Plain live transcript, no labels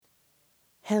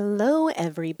Hello,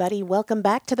 everybody. Welcome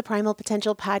back to the Primal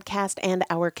Potential Podcast and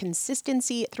our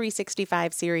Consistency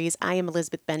 365 series. I am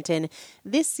Elizabeth Benton.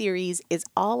 This series is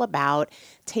all about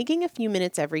taking a few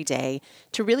minutes every day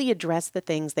to really address the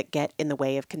things that get in the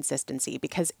way of consistency.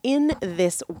 Because in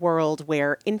this world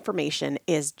where information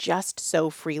is just so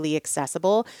freely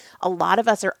accessible, a lot of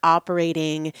us are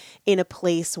operating in a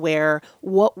place where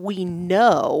what we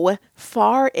know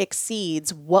far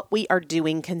exceeds what we are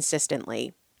doing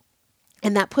consistently.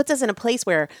 And that puts us in a place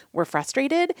where we're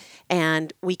frustrated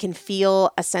and we can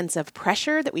feel a sense of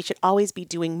pressure that we should always be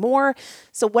doing more.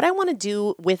 So what I want to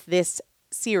do with this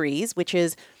series, which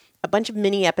is a bunch of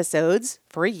mini episodes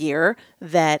for a year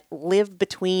that live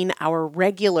between our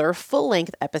regular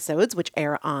full-length episodes, which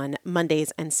air on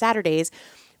Mondays and Saturdays,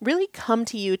 really come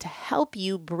to you to help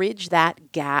you bridge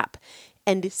that gap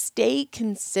and stay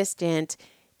consistent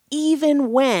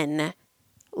even when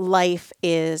life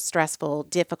is stressful,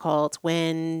 difficult,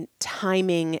 when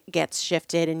timing gets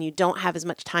shifted and you don't have as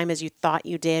much time as you thought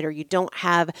you did, or you don't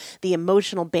have the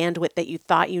emotional bandwidth that you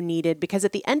thought you needed. Because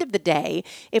at the end of the day,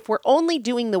 if we're only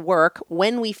doing the work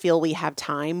when we feel we have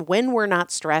time, when we're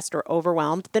not stressed or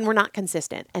overwhelmed, then we're not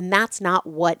consistent. And that's not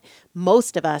what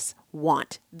most of us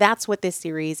want. That's what this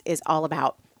series is all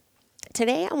about.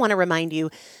 Today, I want to remind you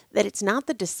that it's not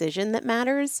the decision that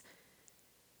matters,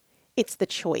 it's the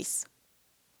choice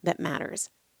that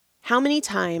matters. How many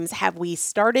times have we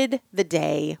started the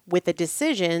day with a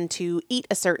decision to eat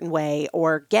a certain way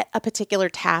or get a particular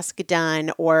task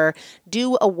done or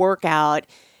do a workout,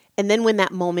 and then when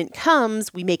that moment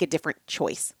comes, we make a different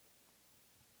choice?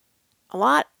 A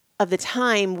lot of the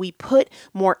time, we put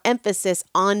more emphasis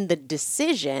on the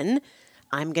decision.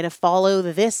 I'm going to follow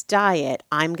this diet.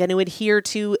 I'm going to adhere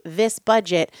to this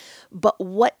budget. But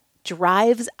what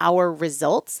drives our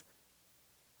results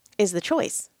is the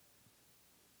choice,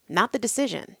 not the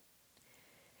decision.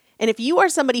 And if you are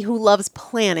somebody who loves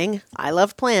planning, I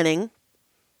love planning,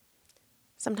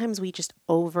 sometimes we just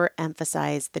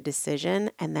overemphasize the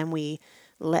decision and then we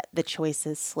let the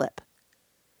choices slip.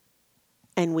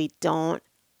 And we don't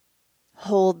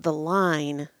hold the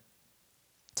line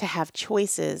to have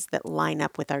choices that line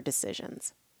up with our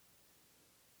decisions.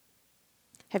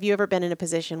 Have you ever been in a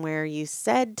position where you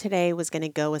said today was going to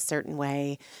go a certain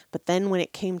way, but then when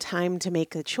it came time to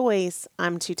make a choice,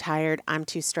 I'm too tired, I'm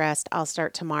too stressed, I'll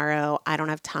start tomorrow, I don't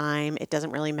have time, it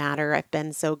doesn't really matter, I've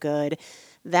been so good.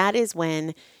 That is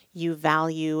when you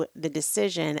value the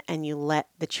decision and you let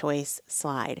the choice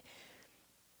slide.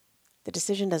 The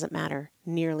decision doesn't matter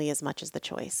nearly as much as the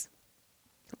choice.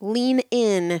 Lean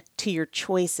in to your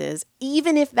choices,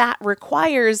 even if that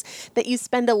requires that you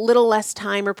spend a little less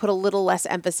time or put a little less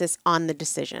emphasis on the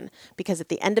decision. Because at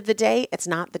the end of the day, it's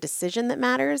not the decision that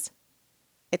matters,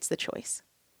 it's the choice.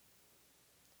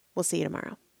 We'll see you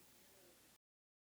tomorrow.